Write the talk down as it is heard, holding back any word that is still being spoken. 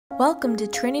Welcome to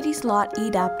Trinity's Lot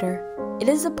eAdapter. It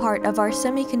is a part of our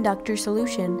semiconductor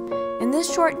solution. In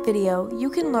this short video, you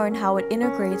can learn how it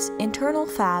integrates internal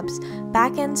fabs,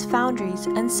 backends, foundries,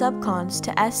 and subcons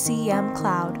to SCM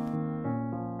Cloud.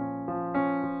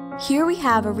 Here we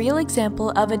have a real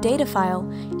example of a data file.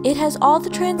 It has all the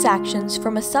transactions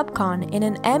from a subcon in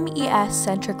an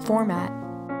MES-centric format.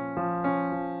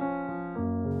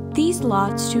 These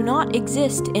lots do not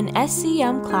exist in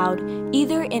SCM Cloud,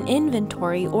 either in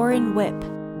inventory or in WIP.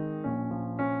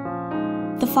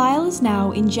 The file is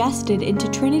now ingested into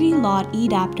Trinity Lot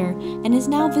eAdapter and is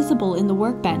now visible in the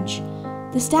workbench.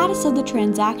 The status of the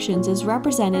transactions is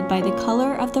represented by the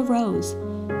color of the rows.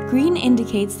 Green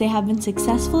indicates they have been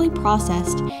successfully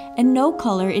processed, and no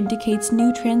color indicates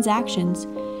new transactions.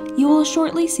 You will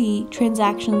shortly see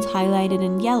transactions highlighted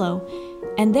in yellow,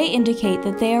 and they indicate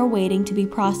that they are waiting to be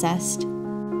processed.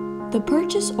 The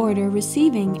purchase order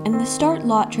receiving and the start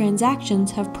lot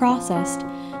transactions have processed.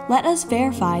 Let us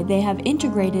verify they have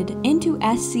integrated into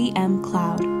SCM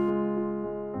Cloud.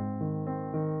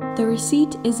 The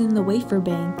receipt is in the wafer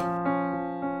bank.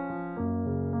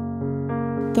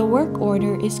 The work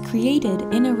order is created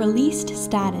in a released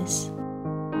status.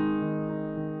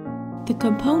 The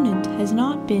component has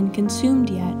not been consumed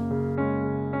yet.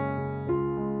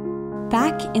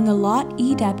 Back in the Lot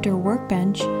eAdapter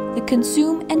workbench, the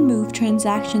consume and move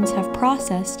transactions have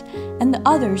processed and the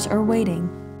others are waiting.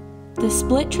 The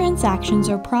split transactions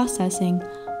are processing.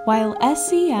 While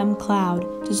SCM Cloud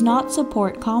does not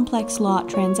support complex lot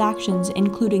transactions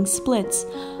including splits,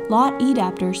 Lot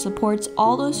eAdapter supports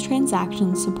all those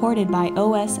transactions supported by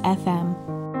OSFM.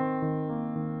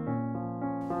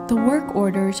 The work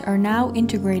orders are now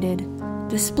integrated.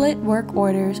 The split work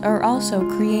orders are also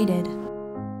created.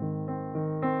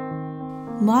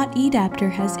 Lot eAdapter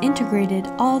has integrated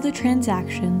all the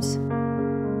transactions.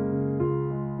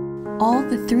 All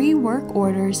the 3 work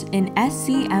orders in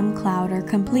SCM Cloud are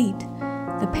complete,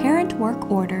 the parent work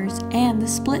orders and the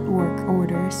split work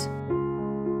orders.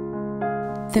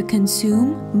 The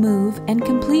consume, move, and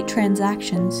complete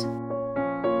transactions.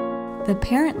 The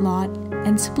parent lot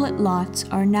and split lots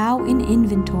are now in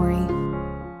inventory.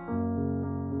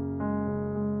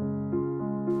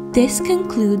 This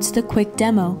concludes the quick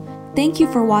demo. Thank you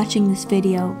for watching this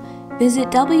video.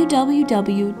 Visit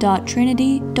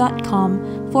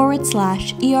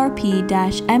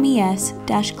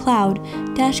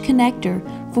www.trinity.com/ERP-MES-cloud-connector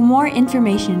for more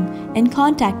information and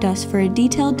contact us for a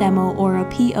detailed demo or a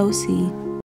POC.